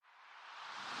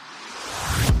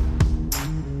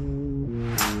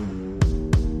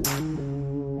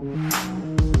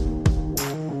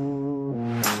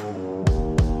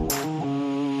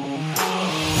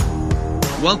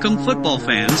Welcome, football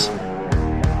fans.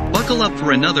 Buckle up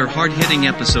for another hard-hitting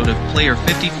episode of Player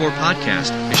 54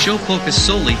 Podcast, a show focused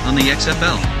solely on the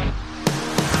XFL.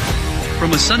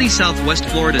 From a sunny Southwest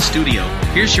Florida studio,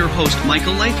 here's your host,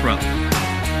 Michael Lathrop.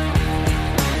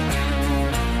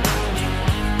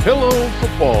 Hello,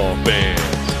 football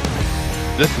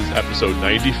fans. This is episode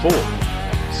 94.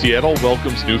 Seattle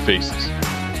welcomes new faces.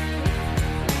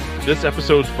 This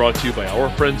episode is brought to you by our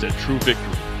friends at True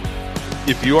Victory.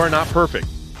 If you are not perfect,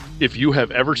 if you have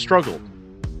ever struggled,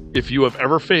 if you have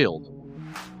ever failed,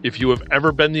 if you have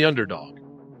ever been the underdog,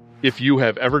 if you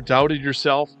have ever doubted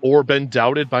yourself or been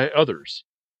doubted by others,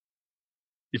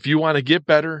 if you want to get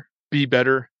better, be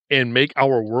better, and make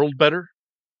our world better,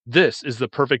 this is the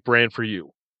perfect brand for you.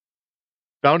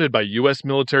 Founded by U.S.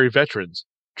 military veterans,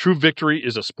 True Victory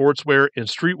is a sportswear and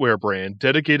streetwear brand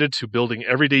dedicated to building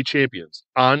everyday champions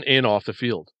on and off the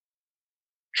field.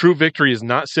 True Victory is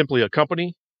not simply a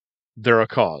company, they're a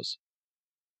cause.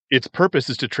 Its purpose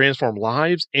is to transform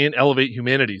lives and elevate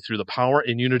humanity through the power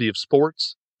and unity of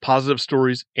sports, positive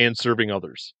stories, and serving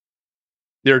others.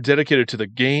 They are dedicated to the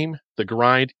game, the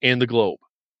grind, and the globe.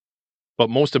 But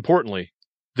most importantly,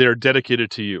 they are dedicated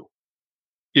to you.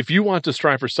 If you want to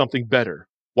strive for something better,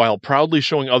 while proudly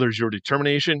showing others your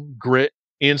determination, grit,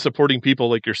 and supporting people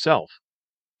like yourself,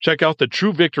 check out the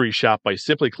True Victory shop by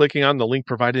simply clicking on the link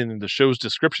provided in the show's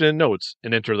description and notes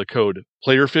and enter the code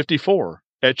PLAYER54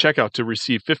 at checkout to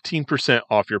receive 15%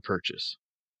 off your purchase.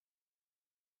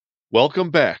 Welcome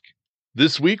back.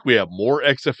 This week we have more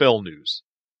XFL news.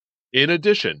 In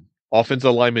addition,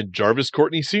 offensive lineman Jarvis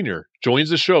Courtney Sr.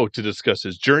 joins the show to discuss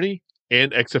his journey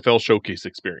and XFL showcase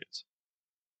experience.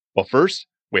 But first,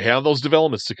 we have those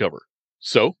developments to cover.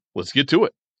 So, let's get to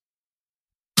it.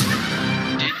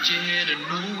 Did you hear the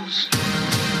news?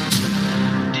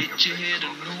 Did you hear the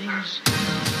news?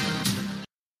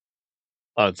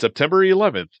 On September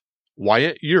 11th,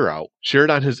 Wyatt Yearout shared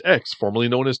on his X, formerly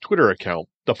known as Twitter account,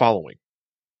 the following.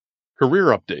 Career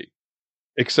update.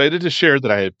 Excited to share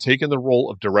that I have taken the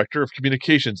role of Director of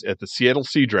Communications at the Seattle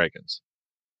Sea Dragons,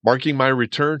 marking my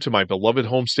return to my beloved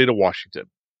home state of Washington.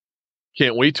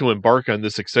 Can't wait to embark on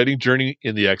this exciting journey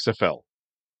in the XFL.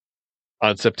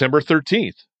 On September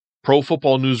 13th, Pro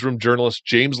Football Newsroom journalist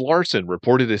James Larson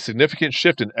reported a significant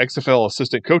shift in XFL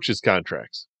assistant coaches'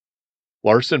 contracts.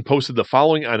 Larson posted the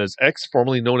following on his X,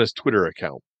 formerly known as Twitter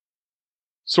account.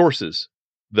 Sources.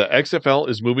 The XFL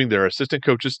is moving their assistant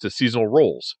coaches to seasonal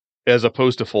roles, as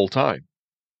opposed to full-time.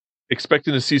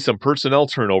 Expecting to see some personnel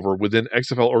turnover within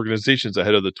XFL organizations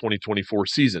ahead of the 2024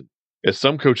 season, as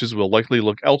some coaches will likely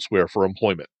look elsewhere for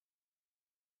employment.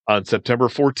 On September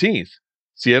 14th,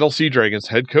 Seattle Sea Dragons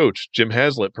head coach Jim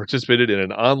Haslett participated in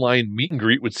an online meet and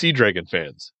greet with Sea Dragon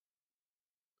fans.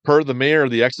 Per the mayor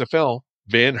of the XFL,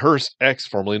 Van Hurst X,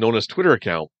 formerly known as Twitter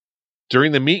account,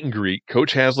 during the meet and greet,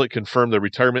 Coach Haslett confirmed the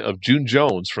retirement of June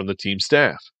Jones from the team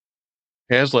staff.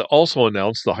 Haslett also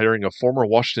announced the hiring of former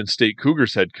Washington State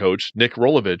Cougars head coach Nick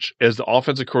Rolovich as the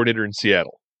offensive coordinator in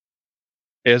Seattle.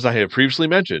 As I have previously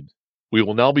mentioned, we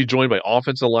will now be joined by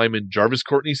offensive lineman Jarvis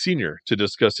Courtney Sr. to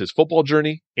discuss his football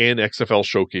journey and XFL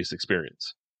showcase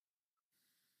experience.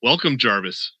 Welcome,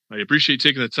 Jarvis. I appreciate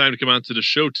taking the time to come on to the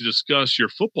show to discuss your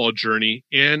football journey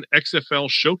and XFL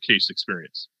showcase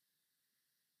experience.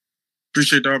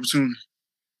 Appreciate the opportunity.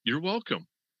 You're welcome.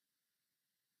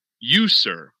 You,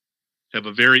 sir, have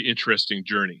a very interesting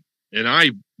journey, and I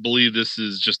believe this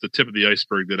is just the tip of the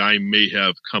iceberg that I may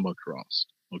have come across.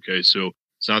 Okay, so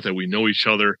it's not that we know each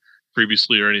other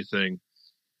previously or anything,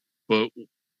 but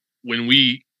when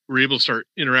we were able to start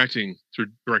interacting through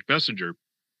direct messenger,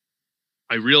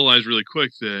 I realized really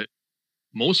quick that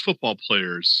most football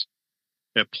players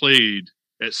have played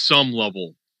at some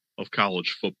level of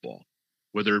college football,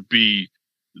 whether it be,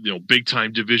 big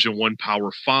time Division I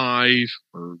Power 5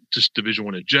 or just Division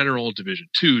I in general, Division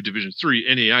II, Division III,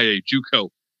 NAIA, JUCO,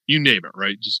 you name it,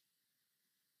 right? Just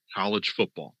college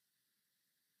football.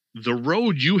 The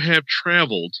road you have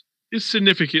traveled is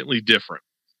significantly different.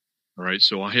 All right.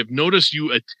 So I have noticed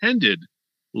you attended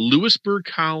Lewisburg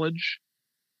College,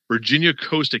 Virginia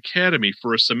Coast Academy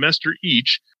for a semester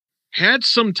each, had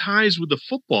some ties with the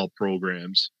football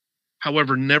programs,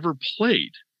 however, never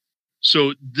played.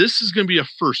 So this is going to be a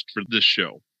first for this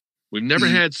show. We've never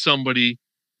had somebody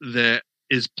that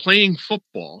is playing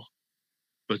football,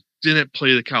 but didn't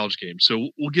play the college game. So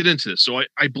we'll get into this. So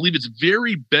I believe it's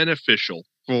very beneficial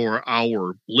for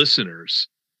our listeners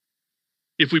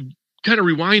if we kind of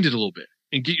rewind it a little bit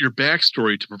and get your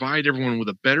backstory to provide everyone with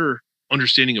a better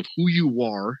understanding of who you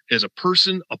are as a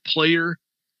person, a player.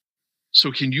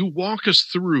 So can you walk us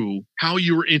through how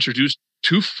you were introduced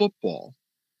to football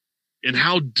and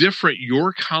how different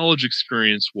your college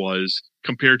experience was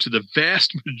compared to the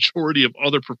vast majority of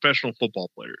other professional football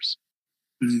players.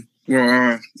 Mm-hmm.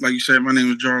 Well, like you said, my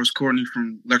name is Jarvis Courtney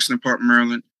from Lexington Park,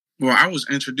 Maryland. Well, I was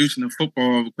introduced to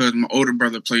football because my older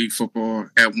brother played football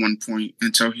at one point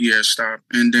until he had stopped.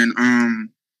 And then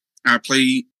I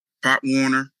played Pop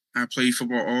Warner. I played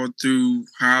football all through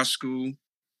high school.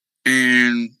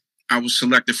 And I was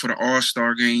selected for the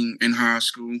All-Star game in high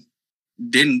school.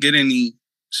 Didn't get any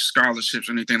scholarships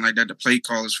or anything like that to play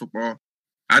college football.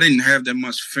 I didn't have that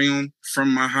much film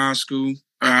from my high school.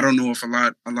 I don't know if a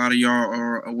lot of y'all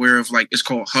are aware of, like, it's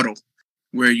called Huddle,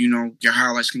 where, you know, your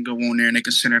highlights can go on there and they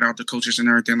can send it out to coaches and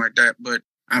everything like that. But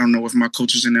I don't know if my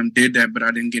coaches and them did that, but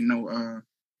I didn't get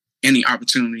any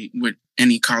opportunity with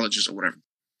any colleges or whatever.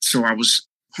 So I was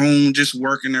home just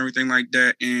working, everything like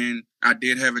that. And I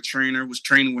did have a trainer, was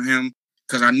training with him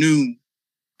because I knew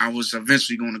I was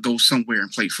eventually going to go somewhere and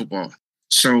play football.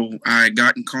 So I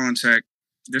got in contact.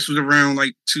 This was around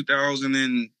like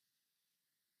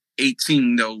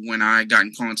 2018, though, when I got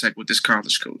in contact with this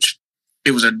college coach.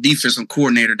 It was a defensive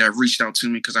coordinator that reached out to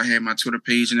me because I had my Twitter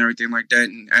page and everything like that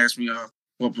and asked me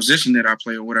what position did I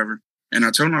play or whatever. And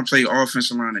I told them I played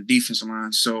offensive line and defensive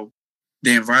line. So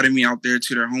they invited me out there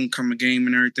to their homecoming game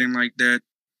and everything like that.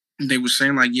 And they were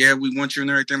saying, like, yeah, we want you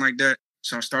and everything like that.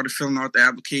 So I started filling out the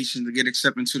application to get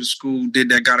accepted to the school, did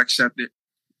that, got accepted,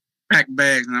 packed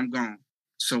bags, and I'm gone.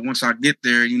 So once I get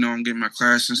there, you know, I'm getting my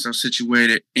class and stuff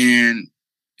situated. And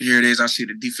here it is, I see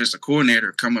the defensive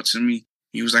coordinator come up to me.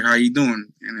 He was like, how you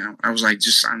doing? And I was like,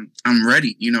 I'm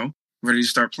ready, you know, ready to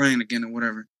start playing again or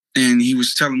whatever. And he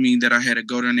was telling me that I had to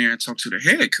go down there and talk to the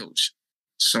head coach.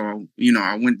 So, you know,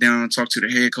 I went down and talked to the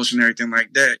head coach and everything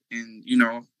like that. And, you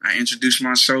know, I introduced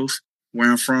myself, where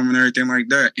I'm from and everything like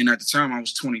that. And at the time I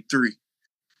was 23.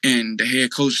 And the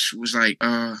head coach was like,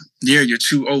 yeah, you're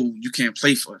too old. You can't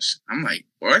play for us. I'm like,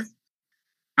 what?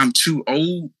 I'm too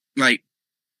old? Like,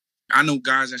 I know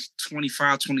guys that's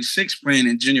 25, 26 playing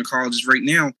in junior colleges right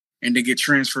now, and they get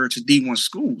transferred to D1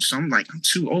 schools. So I'm like, I'm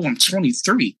too old. I'm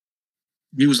 23.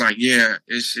 He was like, yeah,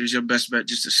 it's your best bet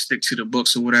just to stick to the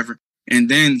books or whatever. And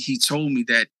then he told me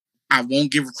that I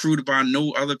won't get recruited by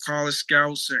no other college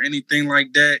scouts or anything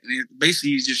like that. And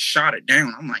basically, he just shot it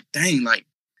down. I'm like, dang, like,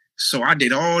 so I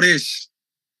did all this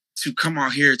to come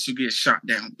out here to get shot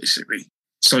down, basically.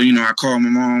 So, you know, I called my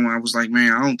mom. I was like,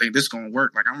 man, I don't think this is going to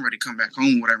work. Like, I'm ready to come back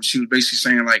home, whatever. She was basically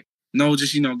saying, like, no,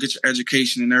 just, you know, get your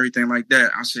education and everything like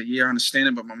that. I said, yeah, I understand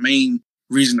it. But my main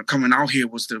reason of coming out here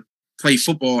was to play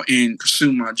football and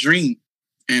pursue my dream.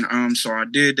 And so I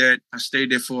did that. I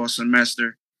stayed there for a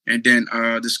semester. And then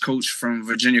this coach from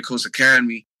Virginia Coast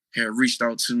Academy had reached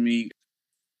out to me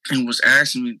and was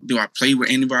asking me, do I play with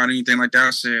anybody, anything like that? I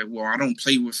said, well, I don't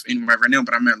play with anybody right now,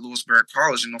 but I'm at Lewisburg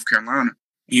College in North Carolina.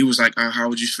 And he was like, how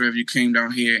would you feel if you came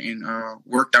down here and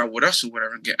worked out with us or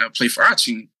whatever and play for our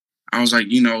team? I was like,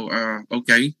 you know,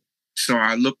 okay. So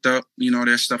I looked up, you know,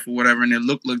 their stuff or whatever, and it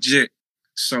looked legit.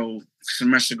 So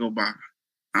semester go by.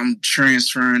 I'm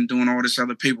transferring, doing all this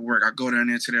other paperwork. I go down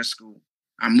there to their school.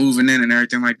 I'm moving in and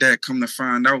everything like that. Come to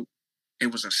find out,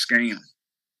 it was a scam.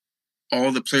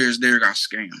 All the players there got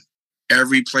scammed.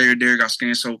 Every player there got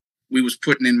scammed. So we was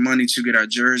putting in money to get our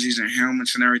jerseys and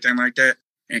helmets and everything like that.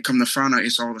 And come to find out,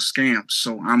 it's all a scam.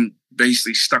 So I'm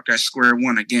basically stuck at square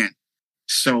one again.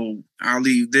 So I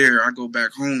leave there. I go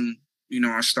back home. You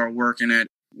know, I start working at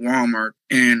Walmart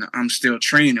and I'm still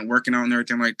training and working out and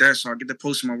everything like that. So I get to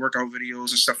post my workout videos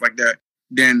and stuff like that.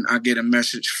 Then I get a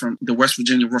message from the West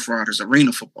Virginia Rough Riders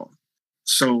Arena Football.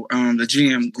 So the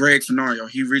GM, Greg Fenario,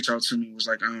 he reached out to me, was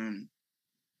like,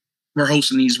 we're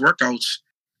hosting these workouts,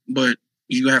 but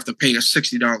you have to pay a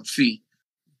 $60 fee.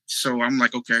 So I'm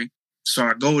like, okay. So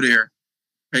I go there,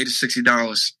 pay the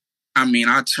 $60. I mean,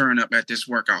 I turn up at this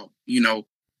workout, you know,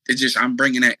 it's just, I'm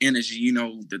bringing that energy, you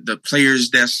know, the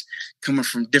players that's coming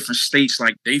from different states,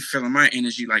 like they feeling my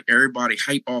energy, like everybody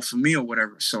hype off of me or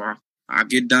whatever. So I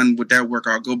get done with that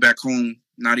workout, I'll go back home,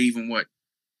 not even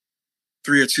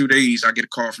 3 or 2 days, I get a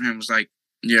call from him. It was like,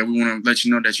 yeah, we want to let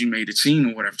you know that you made the team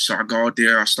or whatever. So I go out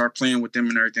there, I start playing with them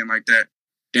and everything like that.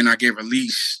 Then I get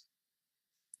released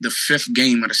the 5th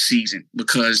game of the season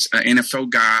because an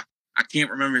NFL guy, I can't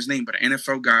remember his name, but an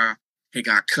NFL guy had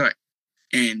got cut.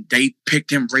 And they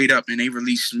picked him right up and they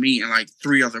released me and like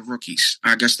 3 other rookies.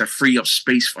 I guess to free up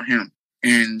space for him.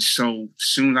 And so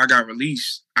soon as I got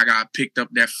released, I got picked up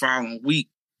that following week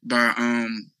by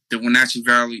the Wenatchee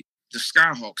Valley, the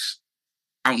Skyhawks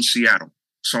out in Seattle.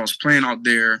 So I was playing out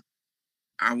there.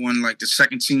 I won like the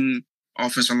second team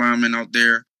offensive lineman out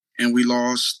there. And we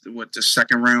lost the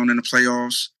second round in the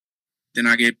playoffs. Then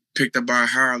I get picked up by a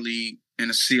higher league in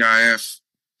the CIF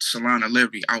Salon of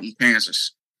Liberty out in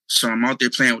Kansas. So I'm out there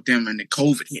playing with them, and the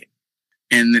COVID hit.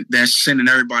 And that's sending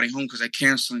everybody home because they're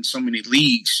canceling so many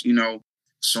leagues, you know.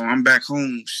 So I'm back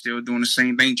home still doing the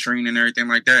same thing, training and everything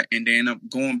like that. And they end up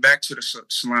going back to the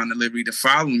Salon of Liberty the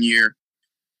following year.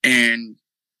 And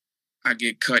I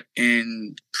get cut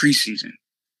in preseason.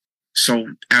 So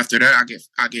after that,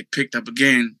 I get picked up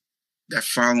again that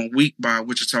following week by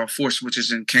Wichita Force, which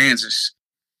is in Kansas.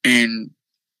 And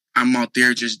I'm out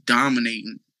there just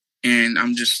dominating. And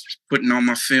I'm just putting on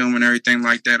my film and everything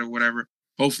like that or whatever.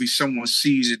 Hopefully someone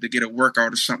sees it to get a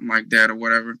workout or something like that or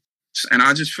whatever. And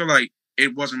I just feel like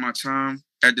it wasn't my time.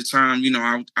 At the time, you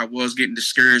know, I was getting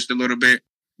discouraged a little bit.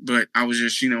 But I was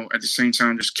just, you know, at the same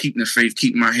time, just keeping the faith,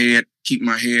 keeping my head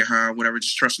high, whatever,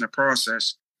 just trusting the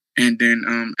process. And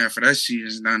then after that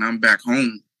season's done, I'm back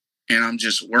home and I'm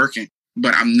just working.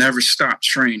 But I've never stopped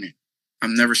training.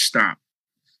 I've never stopped.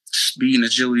 Speed and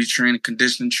agility training,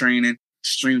 conditioning training,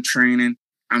 strength training.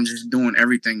 I'm just doing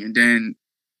everything. And then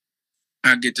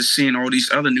I get to seeing all these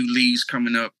other new leagues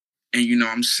coming up. And, you know,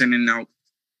 I'm sending out,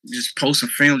 just posting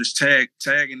film, just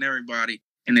tagging everybody.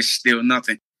 And it's still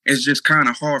nothing. It's just kind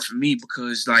of hard for me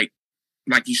because, like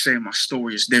you said, my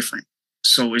story is different.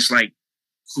 So it's like,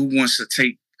 who wants to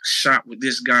take a shot with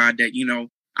this guy that, you know,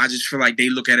 I just feel like they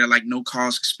look at it like no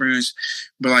college experience.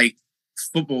 But, like,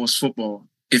 football is football.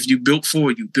 If you built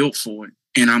for it, you built for it.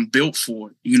 And I'm built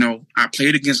for it. You know, I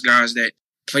played against guys that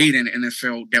played in the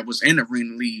NFL that was in the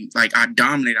Arena League. Like, I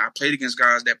dominated. I played against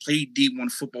guys that played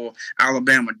D1 football,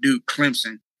 Alabama, Duke,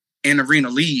 Clemson, in the Arena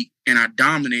League, and I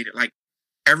dominated. Like,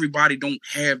 everybody don't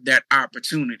have that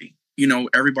opportunity. You know,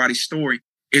 everybody's story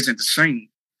isn't the same.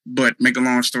 But make a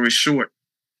long story short,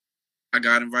 I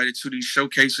got invited to these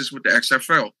showcases with the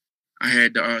XFL. I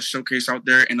had the showcase out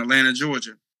there in Atlanta,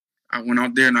 Georgia. I went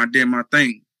out there and I did my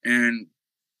thing. And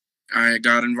I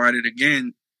got invited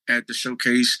again at the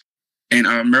showcase in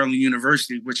Maryland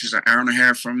University, which is an hour and a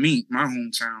half from me, my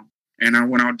hometown. And I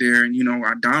went out there and, you know,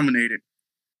 I dominated.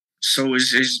 So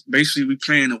it's basically we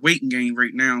playing a waiting game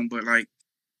right now, but, like,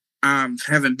 I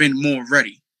haven't been more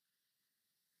ready.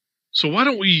 So why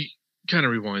don't we kind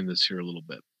of rewind this here a little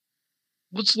bit?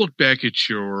 Let's look back at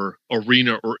your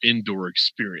arena or indoor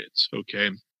experience, okay?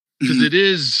 Because it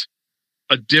is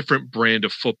a different brand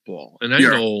of football. And I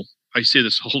know I say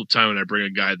this all the time when I bring a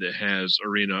guy that has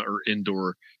arena or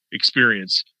indoor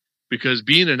experience, because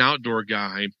being an outdoor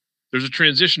guy, there's a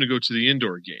transition to go to the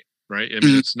indoor game, right? I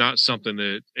mean, it's not something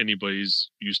that anybody's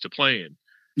used to playing.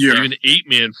 Yeah. Even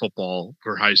 8-man football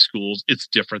for high schools, it's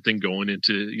different than going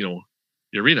into, you know,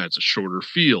 the arena. It's a shorter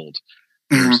field.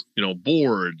 There's, you know,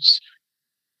 boards.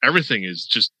 Everything is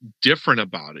just different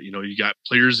about it. You know, you got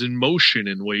players in motion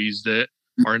in ways that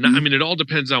are not, I mean, it all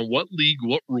depends on what league,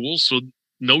 what rules. So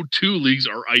no two leagues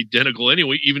are identical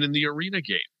anyway, even in the arena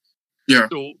game. Yeah.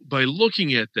 So by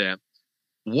looking at that,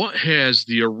 what has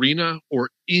the arena or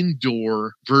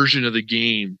indoor version of the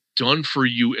game done for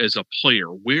you as a player?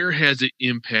 Where has it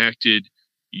impacted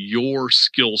your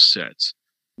skill sets?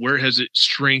 Where has it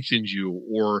strengthened you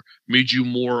or made you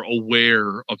more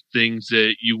aware of things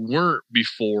that you weren't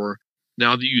before,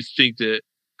 now that you think that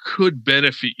could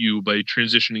benefit you by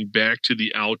transitioning back to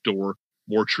the outdoor,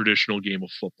 more traditional game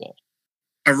of football?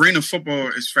 Arena football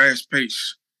is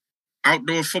fast-paced.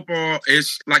 Outdoor football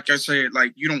is, like I said,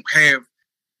 like you don't have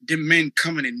the men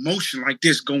coming in motion like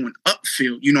this going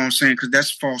upfield, you know what I'm saying? Because that's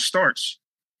false starts.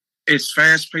 It's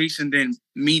fast-paced, and then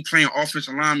me playing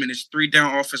offensive lineman is 3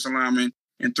 down offensive lineman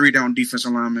and 3 down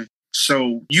defensive lineman.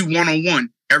 So you one-on-one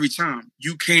every time.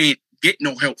 You can't get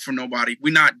no help from nobody.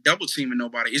 We're not double-teaming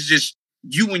nobody. It's just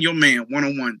you and your man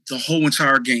one-on-one the whole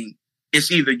entire game.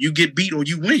 It's either you get beat or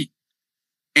you win.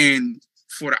 And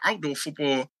for the outdoor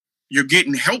football, you're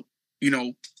getting help, you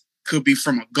know, could be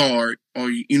from a guard or,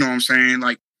 you know what I'm saying?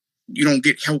 Like, you don't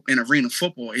get help in arena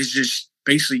football. It's just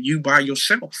basically you by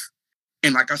yourself.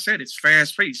 And like I said, it's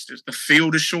fast-paced. The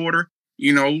field is shorter.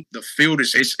 You know, the field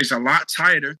is it's a lot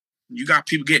tighter. You got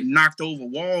people getting knocked over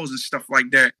walls and stuff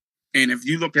like that. And if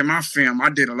you look at my film, I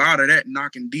did a lot of that,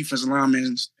 knocking defensive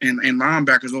linemen and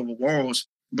linebackers over walls.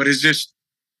 But it's just,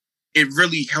 it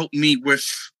really helped me with,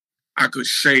 I could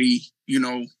say, you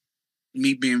know,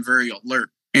 me being very alert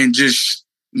and just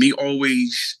me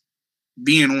always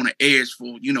being on the edge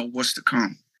for, you know, what's to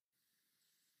come.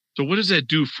 So what does that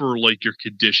do for, like, your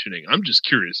conditioning? I'm just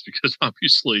curious because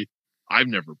obviously I've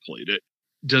never played it.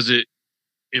 Does it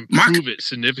improve it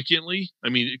significantly? I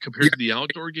mean, compared to the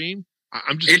outdoor game?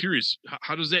 I'm just curious.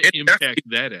 How does that impact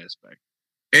that aspect?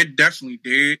 It definitely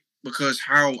did, because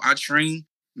how I train,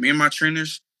 me and my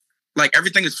trainers, like,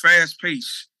 everything is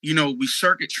fast-paced. You know, we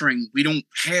circuit train. We don't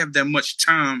have that much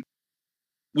time.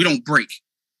 We don't break.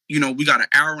 we got an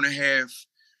hour and a half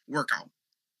workout.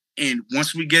 And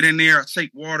once we get in there, I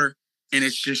take water, and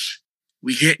it's just,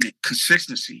 we hitting it,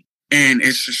 consistency. And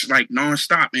it's just like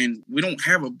nonstop, and we don't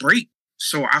have a break.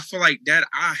 So I feel like that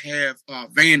I have an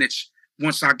advantage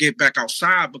once I get back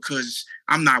outside because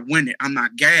I'm not winded. I'm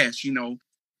not gassed.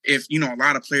 If, a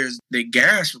lot of players, they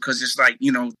gas because it's like,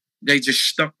 they just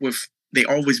stuck with, they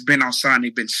always been outside and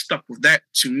they've been stuck with that.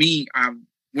 To me, I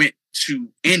went to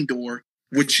indoor,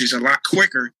 which is a lot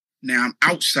quicker. Now I'm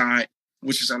outside,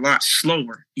 which is a lot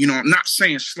slower. I'm not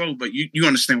saying slow, but you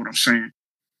understand what I'm saying.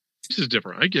 This is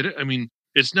different. I get it. I mean,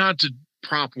 it's not to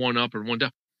prop one up or one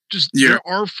down. Just there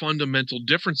are fundamental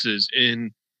differences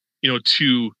in,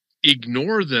 to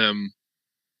ignore them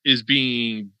is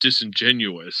being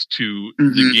disingenuous to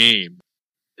the game.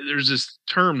 There's this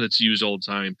term that's used all the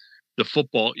time, the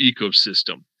football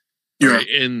ecosystem. Right?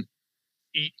 And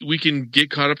we can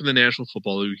get caught up in the National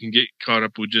Football League. We can get caught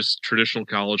up with just traditional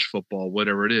college football,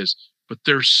 whatever it is. But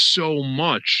there's so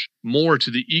much more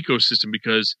to the ecosystem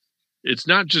because it's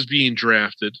not just being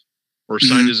drafted or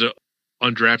signed as an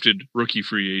undrafted rookie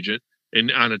free agent.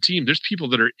 And on a team, there's people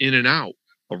that are in and out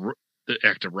of the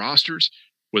active rosters,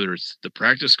 whether it's the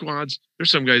practice squads.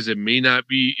 There's some guys that may not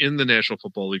be in the National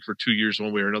Football League for 2 years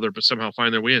one way or another, but somehow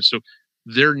find their way in. So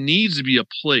there needs to be a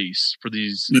place for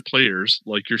these players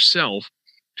like yourself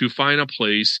to find a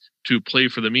place to play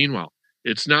for the meanwhile.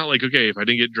 It's not like, okay, if I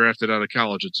didn't get drafted out of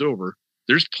college, it's over.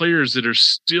 There's players that are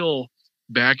still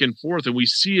back and forth, and we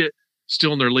see it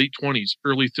still in their late 20s,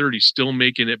 early 30s, still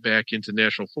making it back into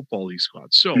National Football League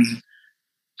squads. So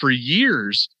for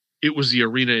years, it was the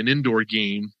arena and indoor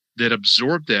game that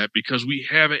absorbed that because we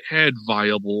haven't had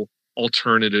viable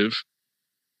alternative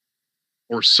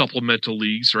or supplemental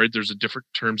leagues, right? There's a different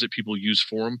terms that people use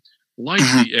for them, like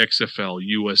the XFL,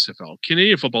 USFL.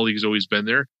 Canadian Football League has always been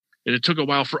there, and it took a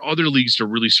while for other leagues to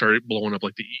really start blowing up,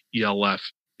 like the ELF,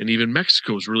 and even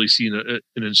Mexico's really seen an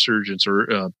insurgence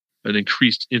or an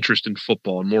increased interest in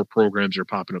football, and more programs are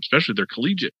popping up, especially their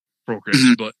collegiate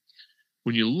programs. But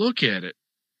when you look at it,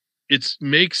 it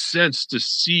makes sense to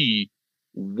see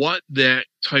what that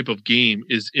type of game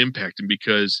is impacting,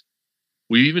 because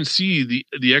we even see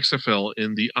the XFL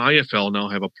and the IFL now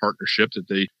have a partnership that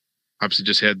they obviously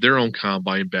just had their own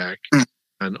combine back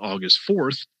on August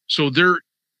 4th. So the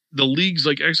leagues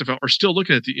like XFL are still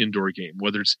looking at the indoor game,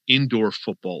 whether it's indoor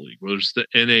football league, whether it's the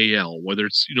NAL, whether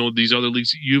it's, these other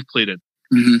leagues that you've played in,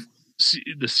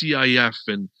 the CIF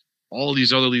and all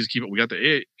these other leagues keep it. We got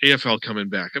the AFL coming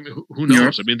back. I mean, who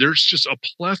knows? I mean, there's just a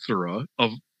plethora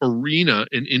of arena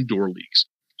and indoor leagues.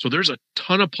 So there's a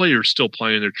ton of players still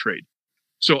playing their trade.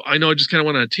 So I know I just kind of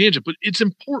went on a tangent, but it's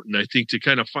important, I think, to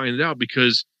kind of find it out,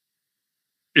 because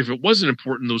if it wasn't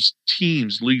important, those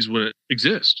leagues wouldn't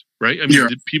exist, right? I mean,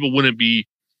 people wouldn't be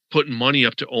putting money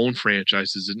up to own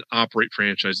franchises and operate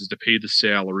franchises, to pay the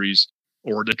salaries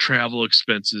or the travel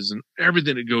expenses and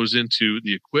everything that goes into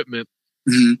the equipment.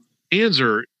 Fans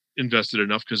are invested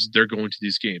enough because they're going to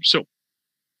these games. So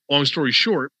long story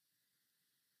short,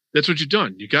 that's what you've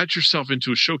done. You got yourself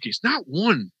into a showcase, not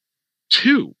one,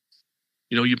 two.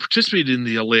 You participated in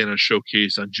the Atlanta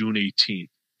showcase on June 18th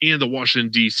and the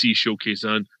Washington, D.C. showcase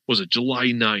on, July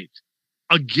 9th.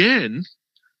 Again,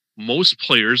 most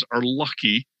players are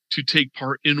lucky to take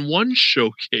part in one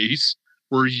showcase,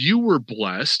 where you were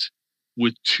blessed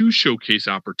with two showcase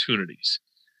opportunities.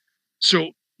 So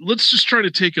let's just try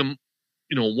to take them,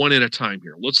 one at a time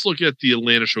here. Let's look at the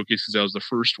Atlanta showcase, because that was the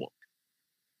first one.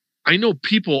 I know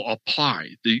people apply,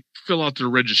 they fill out their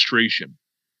registration.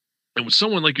 And with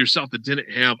someone like yourself that didn't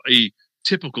have a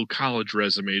typical college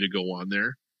resume to go on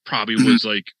there, probably was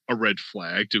like a red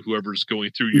flag to whoever's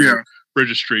going through your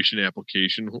registration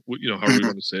application, however you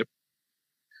want to say it.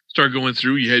 Start going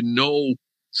through, you had no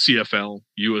CFL,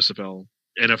 USFL,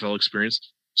 NFL experience.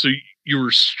 So you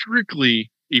were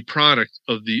strictly a product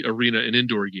of the arena and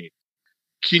indoor game.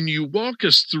 Can you walk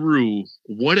us through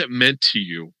what it meant to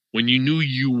you when you knew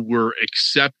you were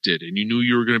accepted and you knew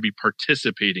you were going to be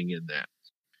participating in that?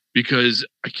 Because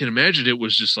I can imagine it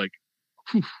was just like,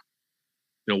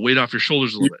 weight off your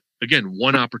shoulders a little bit. Again,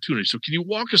 one opportunity. So can you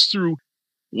walk us through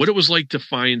what it was like to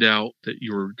find out that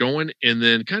you were going, and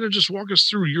then kind of just walk us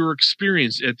through your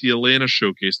experience at the Atlanta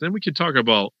showcase? Then we can talk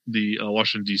about the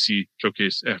Washington, D.C.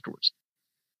 showcase afterwards.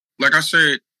 Like I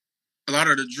said, a lot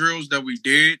of the drills that we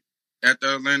did at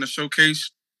the Atlanta showcase,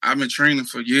 I've been training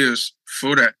for years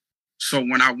for that. So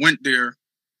when I went there,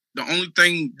 the only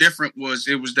thing different was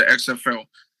it was the XFL.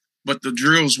 But the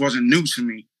drills wasn't new to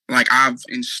me. Like, I've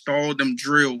installed them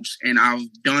drills and I've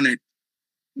done it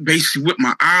basically with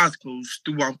my eyes closed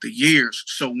throughout the years.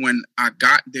 So when I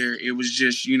got there, it was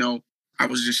just, I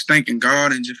was just thanking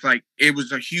God, and just like, it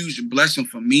was a huge blessing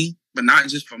for me, but not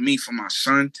just for me, for my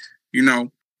son,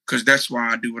 because that's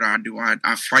why I do what I do.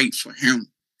 I fight for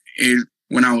him. And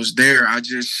when I was there,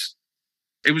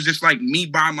 it was just like me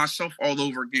by myself all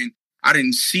over again. I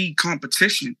didn't see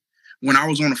competition. When I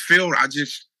was on the field, I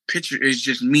just picture it's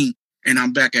just me, and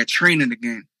I'm back at training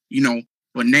again,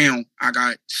 But now I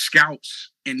got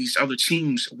scouts and these other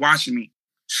teams watching me.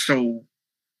 So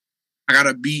I got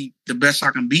to be the best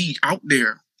I can be out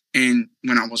there. And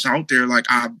when I was out there, like,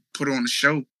 I put on a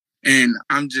show, and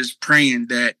I'm just praying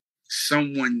that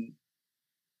someone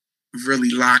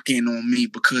really lock in on me,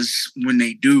 because when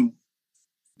they do,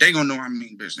 they going to know I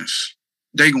mean business.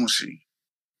 They going to see.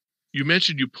 You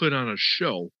mentioned you put on a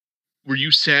show. Were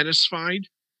you satisfied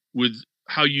with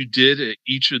how you did at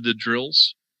each of the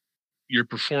drills? Your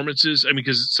performances? I mean,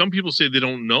 because some people say they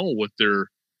don't know what their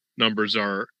numbers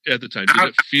are at the time. Did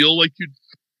it feel like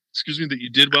that you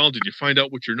did well? Did you find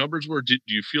out what your numbers were? Do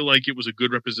you feel like it was a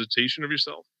good representation of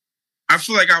yourself? I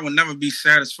feel like I will never be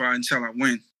satisfied until I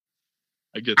win.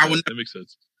 I get that. That makes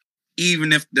sense.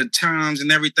 Even if the times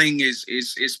and everything is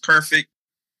perfect,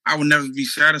 I will never be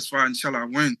satisfied until I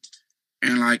win.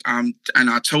 And like I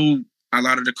told a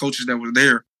lot of the coaches that were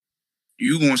there,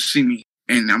 you gonna see me,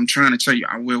 and I'm trying to tell you,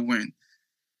 I will win.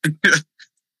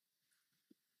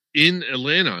 In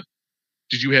Atlanta,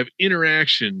 did you have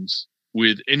interactions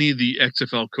with any of the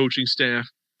XFL coaching staff,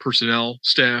 personnel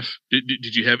staff?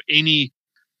 Did you have any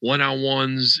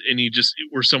one-on-ones, any just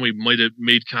where somebody might have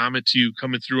made comment to you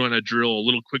coming through on a drill, a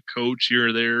little quick coach here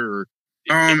or there, or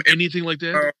anything like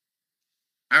that?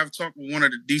 I've talked with one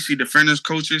of the DC Defenders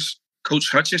coaches,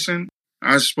 Coach Hutchison.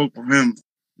 I spoke with him.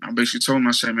 I basically told him,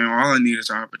 I said, man, all I need is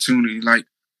an opportunity. Like,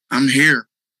 I'm here.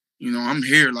 I'm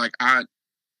here. Like,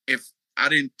 if I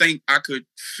didn't think I could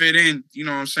fit in, you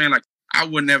know what I'm saying? Like, I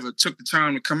would never took the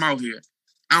time to come out here.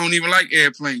 I don't even like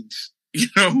airplanes,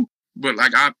 But,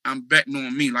 like, I'm betting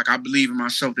on me. Like, I believe in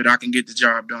myself that I can get the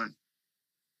job done.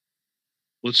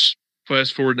 Let's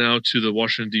fast forward now to the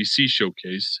Washington, D.C.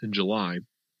 showcase in July.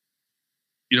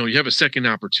 You have a second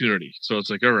opportunity. So it's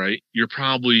like, all right, you're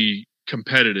probably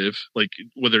competitive, like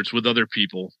whether it's with other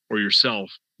people or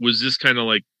yourself. Was this kind of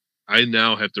like, I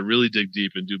now have to really dig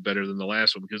deep and do better than the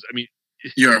last one? Because, I mean...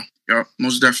 Yeah,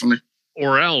 most definitely.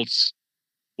 Or else,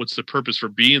 what's the purpose for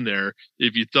being there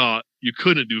if you thought you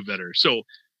couldn't do better? So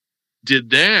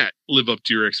did that live up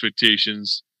to your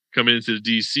expectations coming into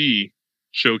the DC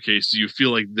showcase? Do you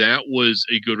feel like that was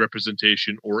a good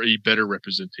representation or a better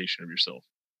representation of yourself?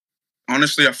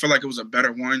 Honestly, I feel like it was a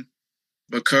better one,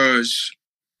 because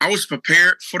I was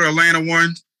prepared for the Atlanta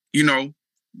one,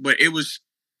 but I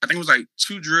think it was like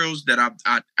 2 drills that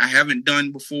I haven't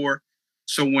done before.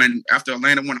 So after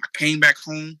Atlanta one, I came back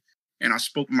home and I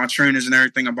spoke with my trainers and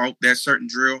everything about that certain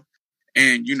drill.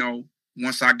 And,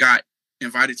 once I got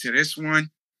invited to this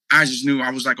one, I just knew, I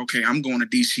was like, okay, I'm going to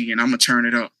DC and I'm going to turn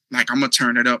it up. Like, I'm going to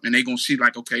turn it up, and they going to see,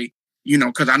 like, okay,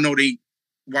 because I know they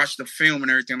watch the film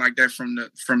and everything like that from the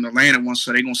Atlanta one.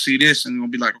 So they going to see this and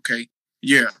going to be like, okay,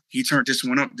 yeah, he turned this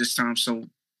one up this time. So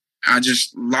I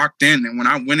just locked in. And when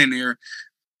I went in there,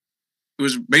 it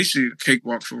was basically a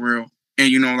cakewalk for real.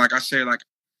 And, like I said, like,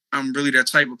 I'm really that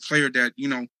type of player that,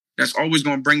 that's always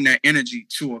going to bring that energy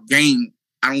to a game.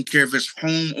 I don't care if it's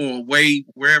home or away,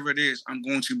 wherever it is, I'm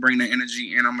going to bring that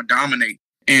energy and I'm going to dominate.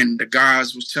 And the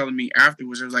guys was telling me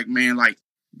afterwards, it was like, man, like,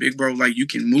 big bro, like, you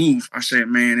can move. I said,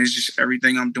 man, it's just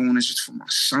everything I'm doing is just for my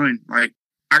son. Like,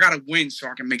 I got to win so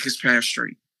I can make his path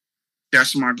straight.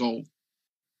 That's my goal.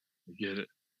 I get it.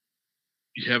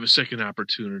 You have a second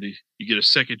opportunity. You get a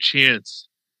second chance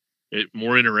at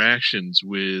more interactions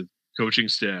with coaching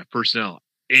staff, personnel.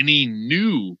 Any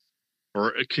new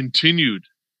or continued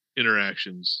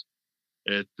interactions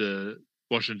at the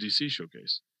Washington, D.C.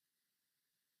 showcase?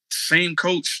 Same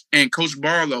coach, and Coach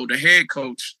Barlow, the head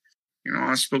coach.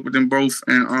 I spoke with them both,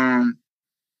 and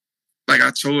like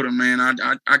I told him, man,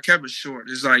 I kept it short.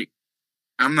 It's like,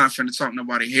 I'm not finna talk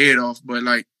nobody head off, but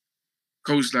like,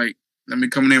 coach, like, let me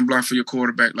come in and block for your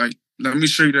quarterback. Like, let me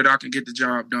show you that I can get the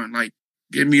job done. Like,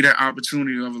 give me that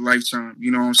opportunity of a lifetime.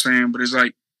 You know what I'm saying? But it's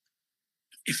like,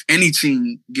 if any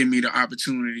team give me the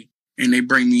opportunity and they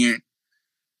bring me in,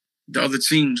 the other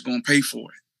team's going to pay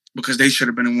for it, because they should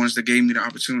have been the ones that gave me the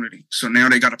opportunity. So now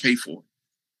they got to pay for it.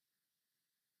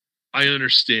 I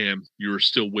understand you're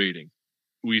still waiting.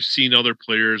 We've seen other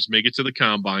players make it to the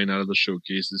combine out of the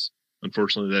showcases.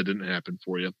 Unfortunately, that didn't happen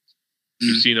for you.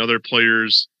 You've seen other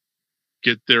players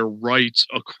get their rights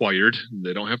acquired.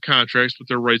 They don't have contracts, but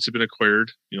their rights have been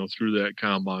acquired, through that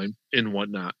combine and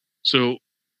whatnot. So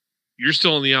you're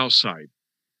still on the outside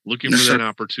looking for that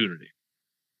opportunity.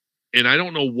 And I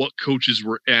don't know what coaches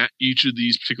were at each of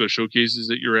these particular showcases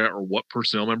that you're at or what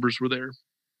personnel members were there.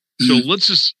 So let's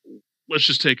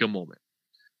just take a moment.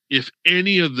 If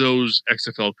any of those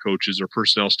XFL coaches or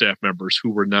personnel staff members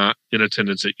who were not in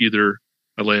attendance at either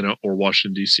Atlanta or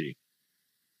Washington, D.C.,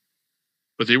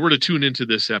 but they were to tune into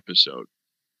this episode,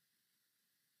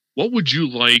 what would you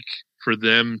like for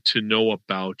them to know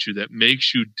about you that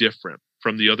makes you different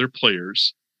from the other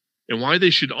players, and why they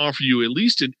should offer you at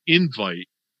least an invite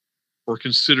or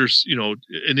consider,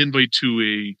 an invite to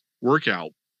a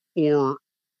workout or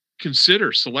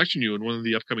consider selecting you in one of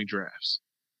the upcoming drafts?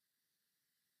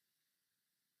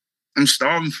 I'm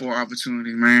starving for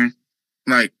opportunity, man.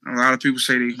 Like a lot of people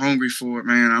say they're hungry for it,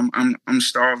 man. I'm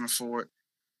starving for it,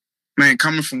 man.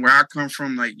 Coming from where I come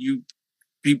from, like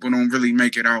people don't really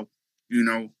make it out,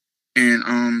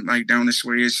 and like down this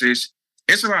way, it's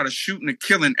a lot of shooting and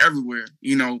killing everywhere,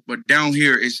 But down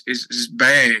here, it's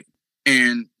bad.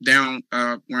 And down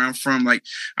where I'm from, like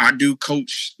I do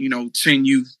coach,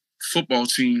 10U football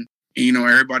team. And,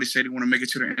 everybody say they want to make it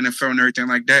to the NFL and everything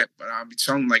like that. But I'll be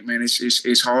telling them, like, man,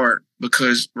 it's hard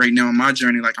because right now in my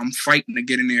journey, like I'm fighting to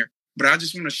get in there. But I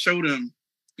just want to show them,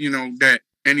 that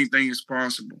anything is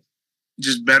possible.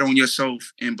 Just bet on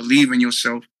yourself and believe in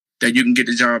yourself that you can get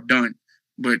the job done.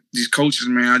 But these coaches,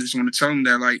 man, I just want to tell them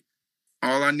that, like,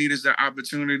 all I need is that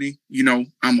opportunity.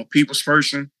 I'm a people's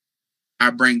person. I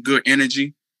bring good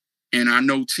energy. And I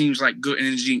know teams like good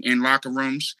energy in locker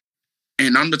rooms.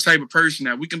 And I'm the type of person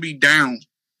that we can be down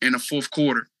in the fourth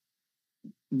quarter,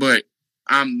 but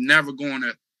I'm never going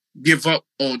to give up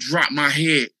or drop my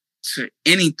head to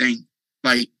anything.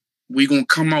 Like, we're going to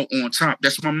come out on top.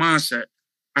 That's my mindset.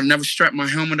 I never strapped my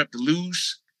helmet up to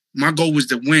lose. My goal was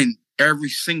to win every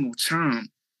single time.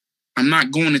 I'm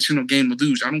not going into no game to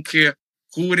lose. I don't care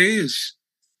who it is.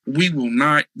 We will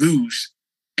not lose.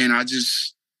 And I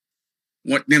just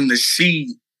want them to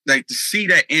see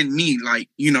that in me, like,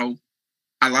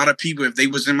 a lot of people, if they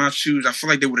was in my shoes, I feel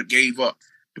like they would have gave up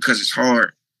because it's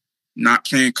hard. Not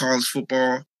playing college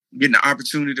football, getting the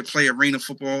opportunity to play arena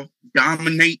football,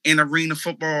 dominate in arena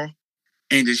football,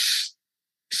 and just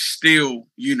still,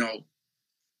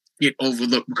 get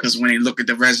overlooked because when they look at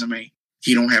the resume,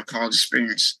 he don't have college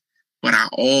experience. But I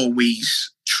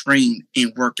always train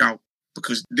and work out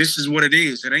because this is what it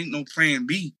is. It ain't no plan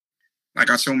B. Like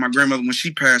I told my grandmother when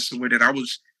she passed away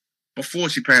that before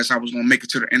she passed, I was going to make it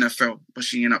to the NFL, but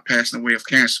she ended up passing away of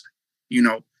cancer.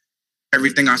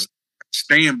 Everything I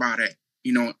stand by that,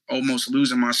 almost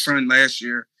losing my son last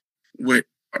year with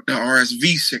the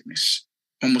RSV sickness,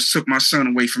 almost took my son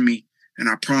away from me. And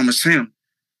I promised him,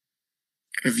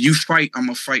 if you fight, I'm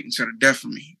going to fight until the death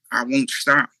of me. I won't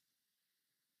stop.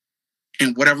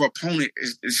 And whatever opponent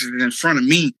is in front of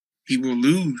me, he will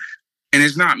lose. And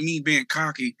it's not me being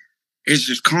cocky. It's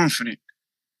just confident.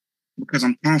 Because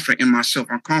I'm confident in myself.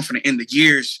 I'm confident in the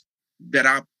years that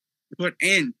I put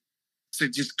in to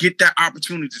just get that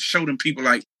opportunity to show them people,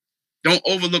 like, don't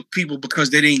overlook people because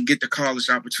they didn't get the college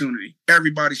opportunity.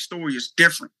 Everybody's story is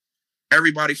different.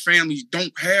 Everybody's families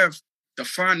don't have the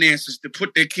finances to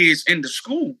put their kids into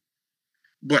school.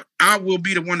 But I will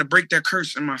be the one to break that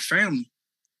curse in my family.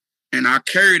 And I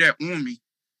carry that on me.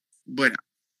 But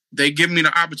they give me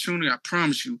the opportunity, I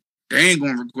promise you, they ain't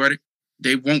going to regret it.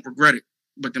 They won't regret it.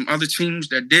 But them other teams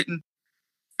that didn't,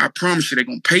 I promise you they're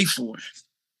going to pay for it.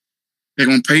 They're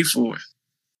going to pay for it.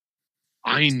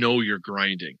 I know you're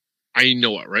grinding. I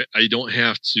know it, right? I don't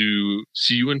have to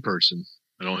see you in person.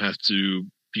 I don't have to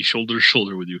be shoulder to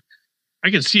shoulder with you. I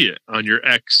can see it on your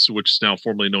X, which is now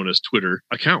formerly known as Twitter,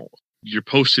 account. You're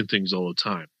posting things all the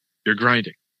time. You're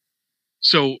grinding.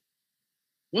 So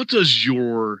what does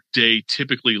your day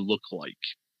typically look like?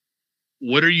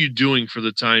 What are you doing for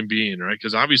the time being, right?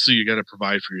 Because obviously you got to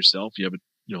provide for yourself. You have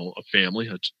a family,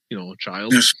 a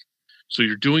child. Yes. So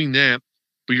you're doing that,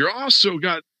 but you're also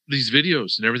got these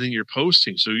videos and everything you're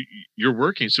posting. So you're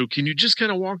working. So can you just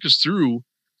kind of walk us through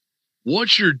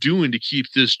what you're doing to keep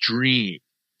this dream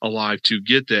alive to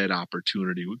get that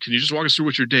opportunity? Can you just walk us through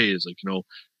what your day is like?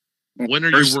 When are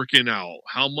you working out?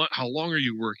 How long are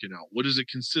you working out? What does it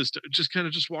consist of? Just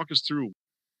walk us through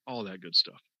all that good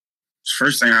stuff.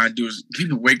 First thing I do is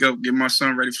wake up, get my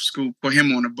son ready for school, put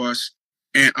him on the bus.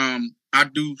 And I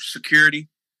do security,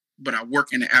 but I work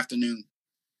in the afternoon.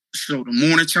 So the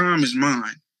morning time is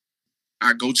mine.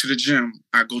 I go to the gym.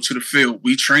 I go to the field.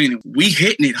 We training. We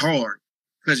hitting it hard.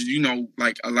 Because,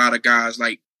 like a lot of guys,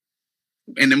 like,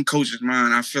 in them coaches'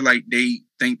 mind, I feel like they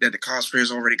think that the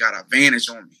cosplayers already got an advantage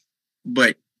on me.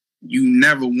 But you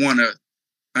never want to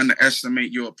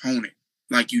underestimate your opponent.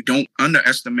 Like, you don't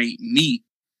underestimate me.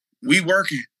 We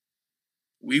working.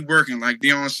 we working. Like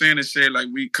Deion Sanders said, like,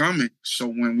 we coming. So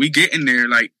when we get in there,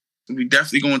 like, we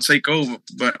definitely going to take over.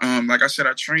 But like I said,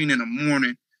 I train in the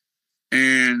morning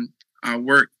and I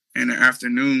work in the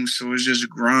afternoon. So it's just a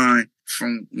grind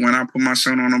from when I put my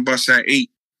son on a bus at 8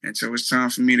 until it's time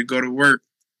for me to go to work.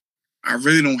 I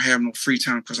really don't have no free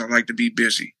time because I like to be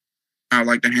busy. I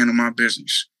like to handle my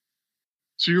business.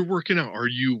 So you're working out. Are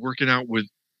you working out with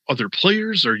other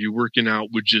players? Are you working out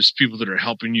with just people that are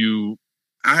helping you?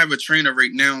 I have a trainer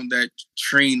right now that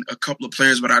trained a couple of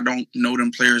players, but I don't know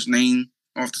them players' name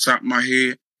off the top of my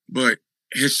head. But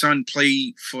his son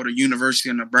played for the University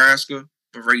of Nebraska.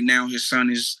 But right now his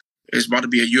son is about to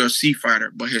be a UFC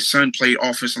fighter. But his son played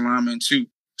offensive lineman too.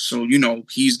 So, you know,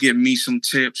 he's giving me some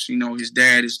tips. You know, his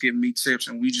dad is giving me tips,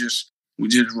 and we just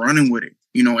running with it.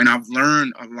 You know, and I've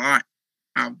learned a lot.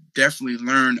 I've definitely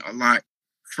learned a lot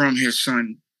from his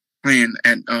son playing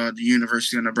at the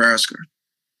University of Nebraska.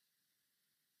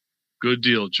 Good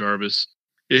deal, Jarvis.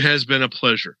 It has been a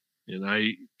pleasure, and I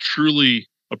truly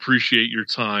appreciate your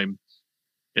time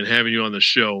and having you on the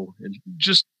show and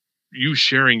just you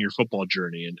sharing your football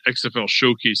journey and XFL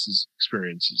showcases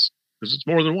experiences. Because it's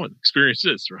more than one experience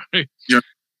is, right? Yeah.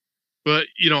 But,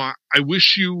 you know, I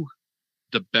wish you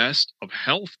the best of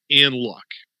health and luck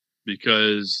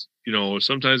because, you know,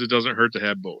 sometimes it doesn't hurt to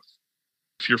have both.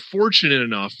 If you're fortunate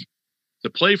enough to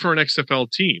play for an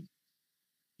XFL team,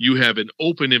 you have an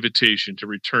open invitation to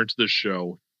return to the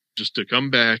show, just to come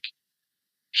back,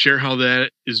 share how that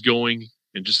is going,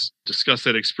 and just discuss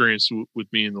that experience with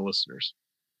me and the listeners.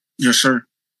 Yes, sir.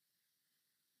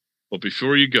 But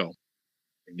before you go,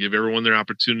 give everyone their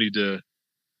opportunity to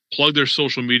plug their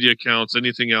social media accounts,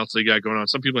 anything else they got going on.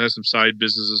 Some people have some side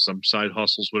businesses, some side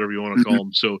hustles, whatever you want to call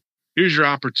them. So here's your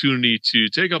opportunity to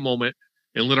take a moment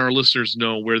and let our listeners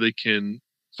know where they can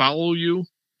follow you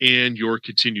and your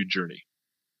continued journey.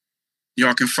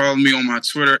 Y'all can follow me on my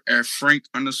Twitter at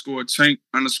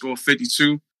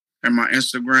Frank_Tank_52. And my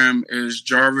Instagram is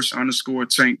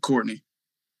Jarvis_Tank Courtney.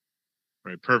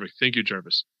 All right, perfect. Thank you,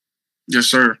 Jarvis. Yes,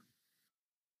 sir.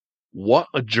 What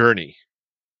a journey.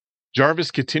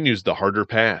 Jarvis continues the harder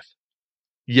path,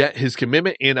 yet his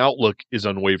commitment and outlook is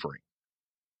unwavering.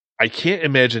 I can't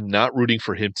imagine not rooting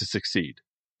for him to succeed.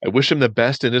 I wish him the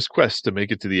best in his quest to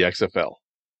make it to the XFL.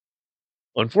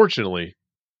 Unfortunately,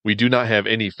 we do not have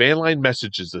any fan line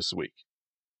messages this week.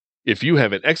 If you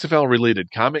have an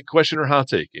XFL-related comment, question, or hot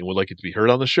take and would like it to be heard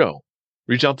on the show,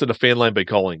 reach out to the fan line by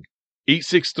calling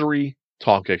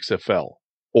 863-TALK-XFL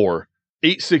or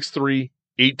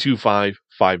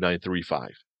 863-825-5935.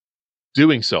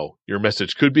 Doing so, your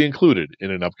message could be included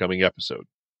in an upcoming episode.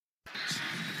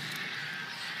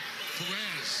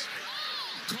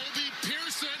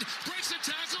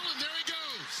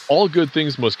 All good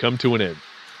things must come to an end.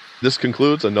 This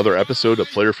concludes another episode of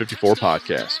Player 54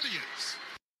 Podcast.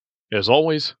 As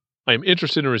always, I am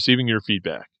interested in receiving your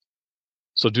feedback.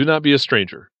 So do not be a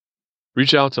stranger.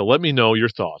 Reach out to let me know your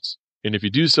thoughts, and if you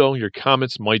do so, your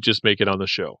comments might just make it on the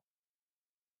show.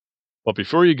 But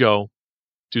before you go,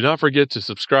 do not forget to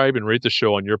subscribe and rate the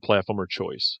show on your platform of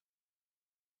choice.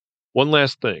 One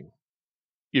last thing.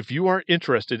 If you are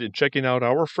interested in checking out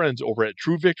our friends over at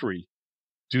True Victory,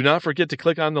 do not forget to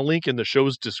click on the link in the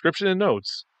show's description and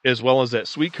notes, as well as that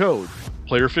sweet code,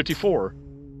 Player54,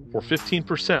 for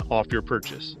 15% off your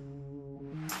purchase.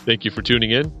 Thank you for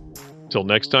tuning in. Till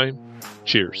next time,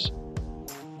 cheers.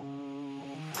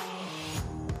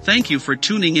 Thank you for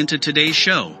tuning into today's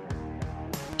show.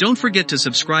 Don't forget to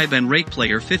subscribe and rate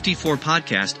Player 54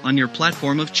 Podcast on your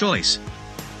platform of choice.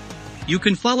 You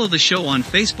can follow the show on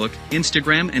Facebook,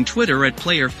 Instagram, and Twitter at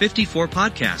Player 54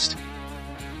 Podcast.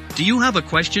 Do you have a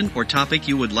question or topic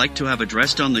you would like to have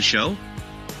addressed on the show?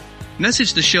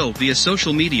 Message the show via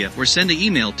social media or send an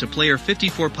email to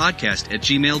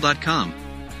player54podcast@gmail.com.